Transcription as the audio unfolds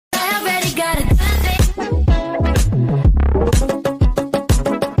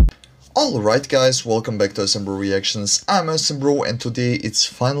Alright guys, welcome back to SMBro Reactions. I'm SMBro and today it's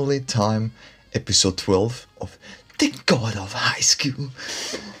finally time, episode 12 of The God of High School.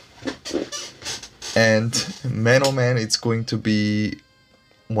 And man oh man, it's going to be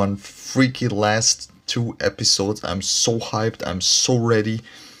one freaky last 2 episodes. I'm so hyped, I'm so ready.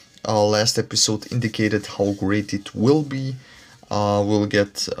 Last episode indicated how great it will be. We'll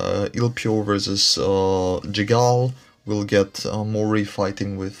get Ilpyo versus Jegal. We'll get Mori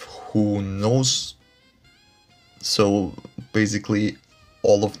fighting with who knows. So basically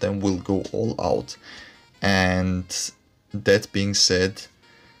all of them will go all out. And that being said,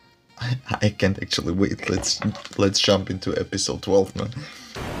 I can't actually wait. Let's jump into episode 12, man.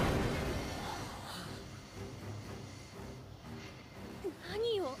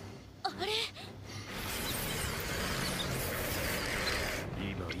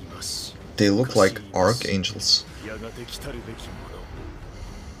 They look like archangels.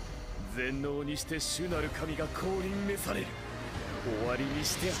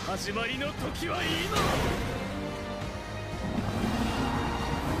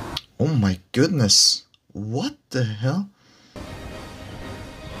 Oh my goodness, what the hell?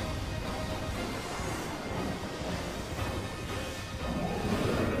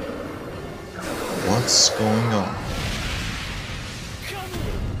 What's going on?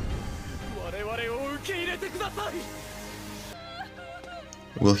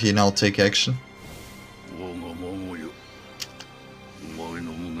 Will he now take action?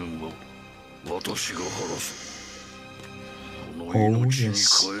 Oh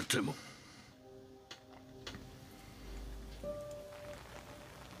yes.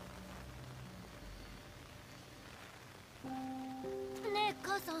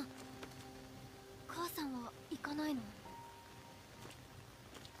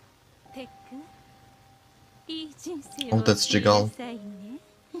 Oh, that's Jegal.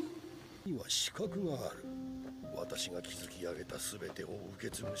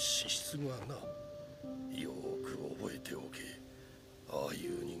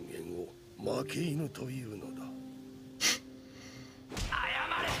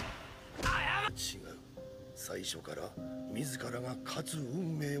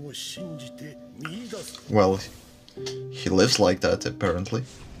 Well, he lives like that apparently.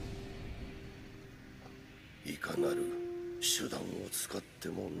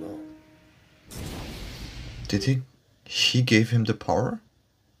 Did he? He gave him the power?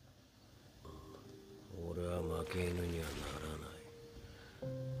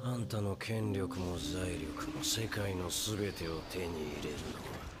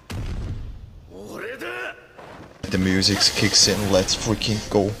 The music kicks in, let's freaking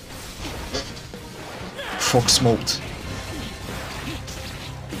go. Fox smoked.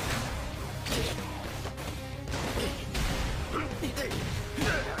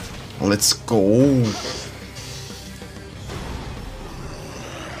 Let's go.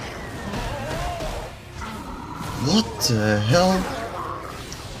 What the hell?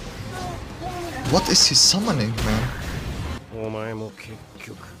 What is he summoning, man?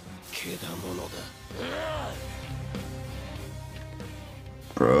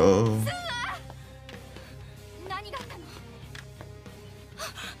 Bro.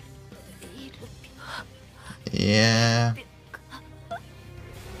 Yeah.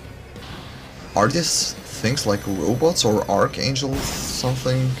 Are these things like robots or archangels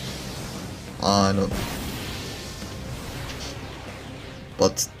something? I don't know.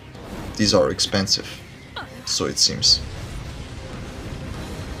 But these are expensive, so it seems.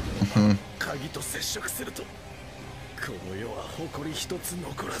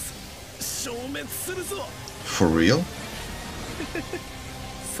 For real?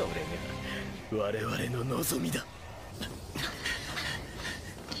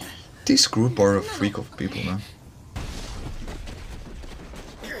 This group are a freak of people, man.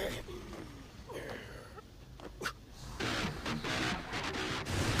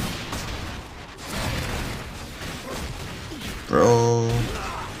 Bro,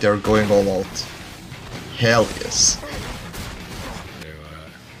 they're going all out. Hell yes.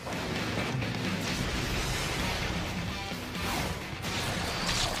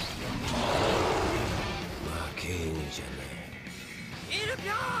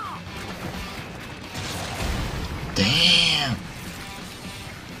 Damn.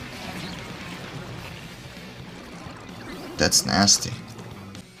 That's nasty.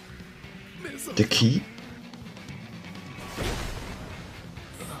 The key?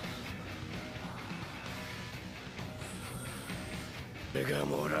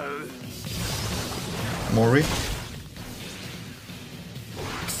 Mori?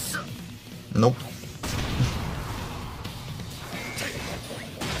 Nope.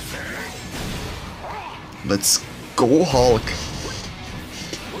 Let's go, Hulk.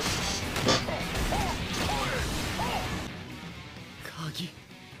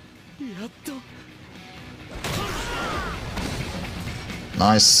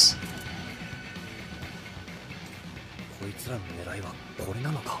 Nice.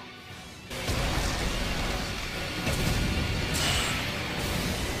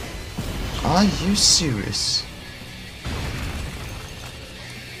 Are you serious?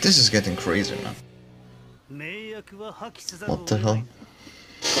 This is getting crazy now. What the hell?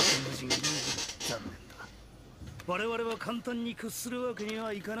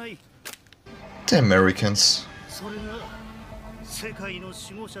 The Americans.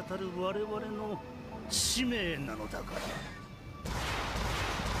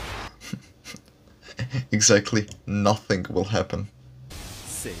 Exactly, nothing will happen.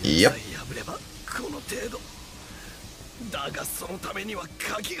 Yep. だがそのためには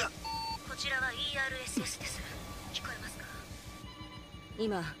鍵が。こちらは ERSS です。聞こえますか？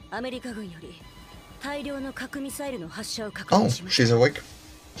今アメリカ軍より大量の核ミサイルの発射を確認しました。 Oh, she's awake. かな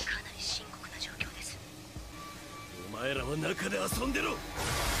り深刻な状況です。お前らは中で遊んでろ。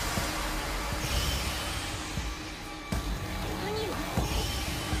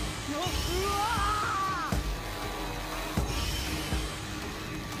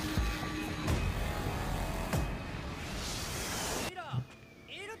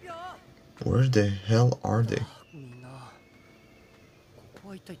Where the hell are they? みんな、ここ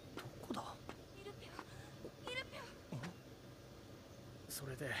は一体どこだ？そ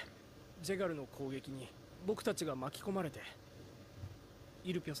れでジェガルの攻撃に僕たちが巻き込まれて、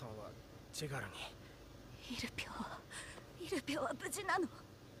イルピョさんはジェガルに。イルピョは無事なの？わ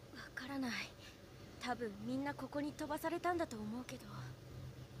からない。多分みんなここに飛ばされたんだと思うけど。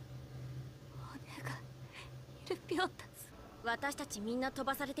お願い、イルピョたち。私たちみんな飛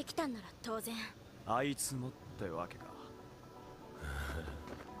ばされてきたんなら当然。あいつもってわけか。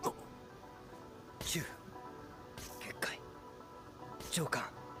9結界上官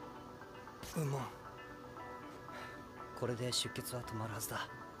雲門、これで出血は止まるはずだ。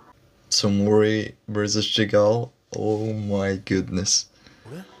 So Mori versus Jegal. Oh my goodness.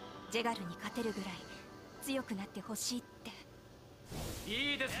 ジェガルに勝てるぐらい強くなってほしいって。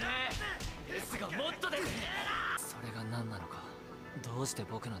いいですね。ですがもっとですね。それが何なのか、どうして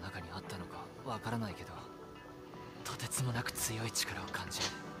僕の中にあったのかわからないけど、とてつもなく強い力を感じる。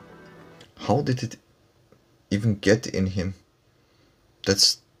 How did it even get in him?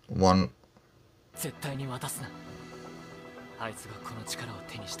 That's one. 絶対に渡すな。あいつがこの力を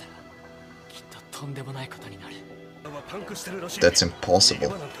手にしたらきっととんでもないことになる。 That's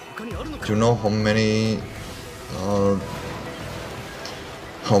impossible. Do you know how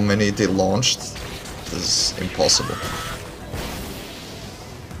many they launched? This is impossible.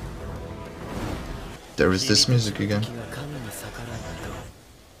 There is this music again.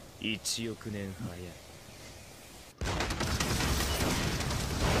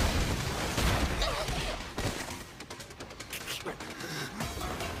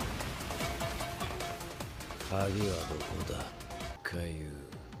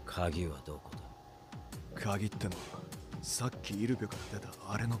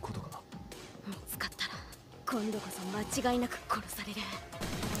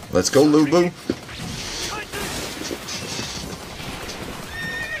 Let's go, Lubu.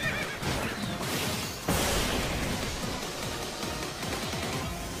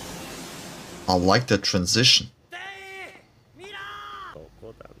 I like the transition.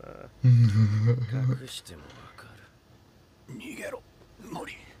 隠してもわかる。逃げろ、モ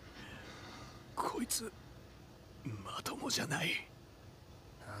リ。こいつまともじゃない。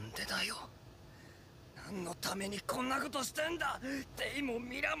なんでだよ。何のためにこんなことしてんだ。デイも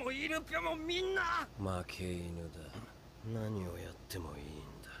ミラもイルピョもみんな。負け犬だ。何をやってもいいん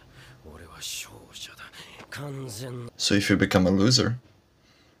だ。俺は勝者だ。完全な。 So if you become a loser.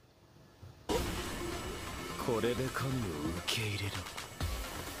 これで神を受け入れろ。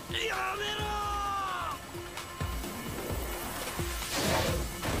やめろ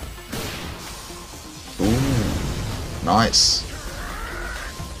ー。 Nice.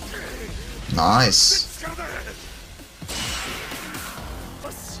 Nice.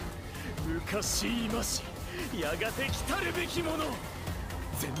 昔言いまし、やがて来たるべきもの。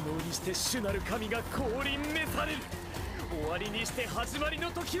全能にして主なる神が降臨召される。終わりにして始まりの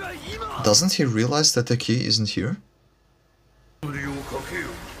時は今。 Doesn't he realize that the key isn't here?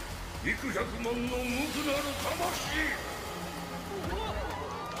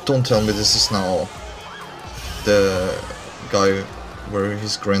 Don't tell me this is now the guy where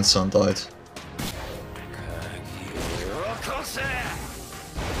his grandson died.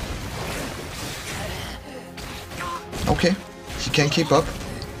 Okay, he can keep up.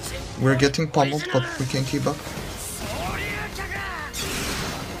 We're getting pummeled, but we can keep up.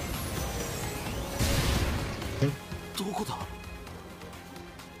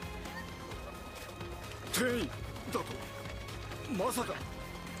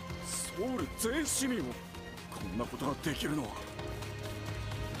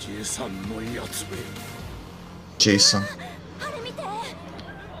 Jason.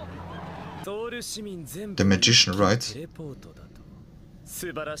 The magician, right?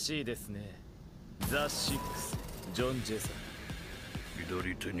 素晴らしいですね。ザ・シックス、ジョン・ジェさん。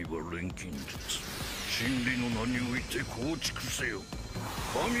左手には錬金術。真理の名において構築せよ。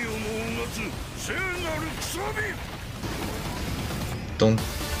神をもうがつ聖なるくさび。Don't.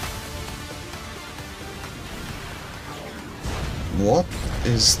 What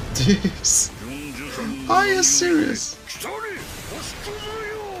is this? Are you serious?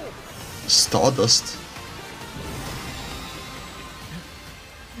 Stardust.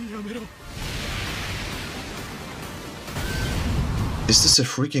 Is this a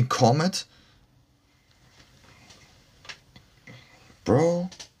freaking comet? Bro,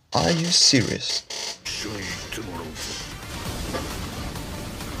 are you serious?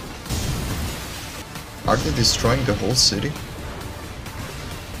 Are they destroying the whole city?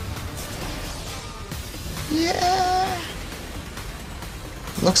 Yeah!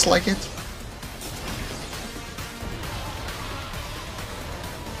 Looks like it.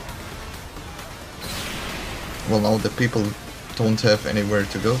 Well, now the people don't have anywhere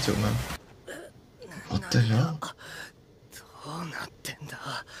to go to, man. What the hell?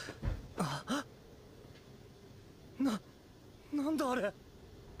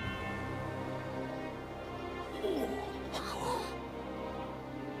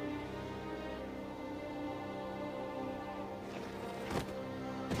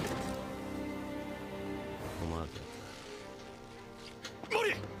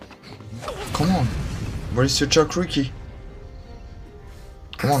 Come on, where's your Chakriki?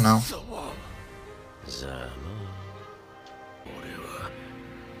 Come on now.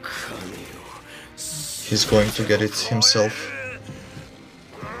 He's going to get it himself.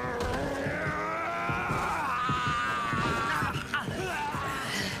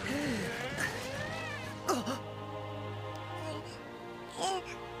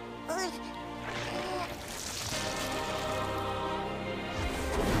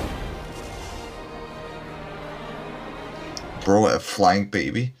 Bro, a flying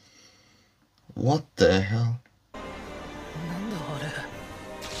baby? What the hell?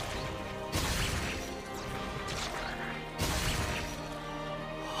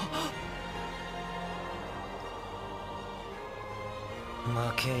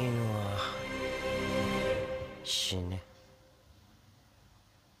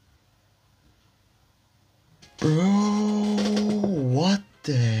 Bro, what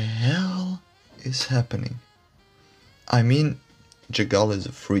the hell is happening? I mean, Jegal is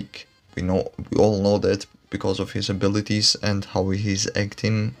a freak. We all know that because of his abilities and how he's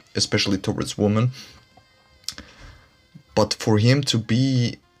acting, especially towards women. But for him to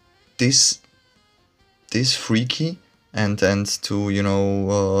be this freaky and to, you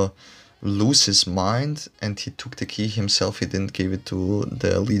know, lose his mind, and he took the key himself, he didn't give it to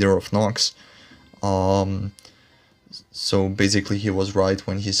the leader of Nox. So basically he was right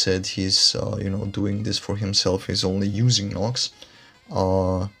when he said he's, you know, doing this for himself, he's only using Nox.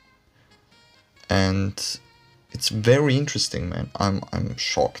 And it's very interesting, man. I'm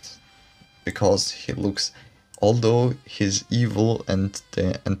shocked, because he looks, although he's evil and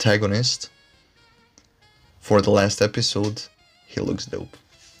the antagonist for the last episode, he looks dope,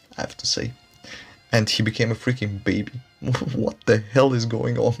 I have to say. And he became a freaking baby. What the hell is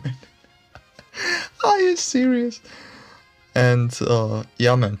going on, man? Are you serious? And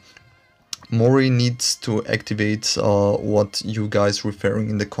yeah, man, Mori needs to activate what you guys referring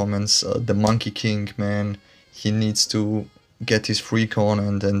in the comments, the Monkey King, man. He needs to get his freak on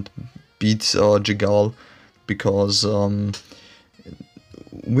and beat Jegal, because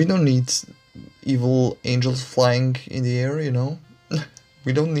we don't need evil angels flying in the air, you know.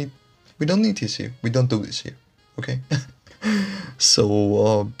 we don't need this here. We don't do this here, okay?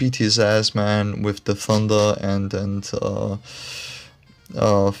 So beat his ass, man, with the thunder, and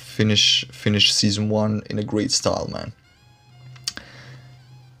finish season 1 in a great style, man.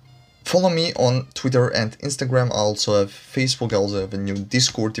 Follow me on Twitter and Instagram. I also have Facebook. I also have a new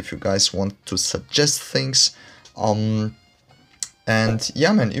Discord if you guys want to suggest things. And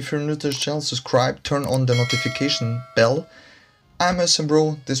yeah, man, if you're new to the channel, subscribe, turn on the notification bell. I'm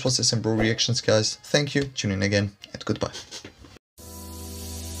SMBro. This was SMBro Reactions, guys. Thank you, tune in again, and goodbye.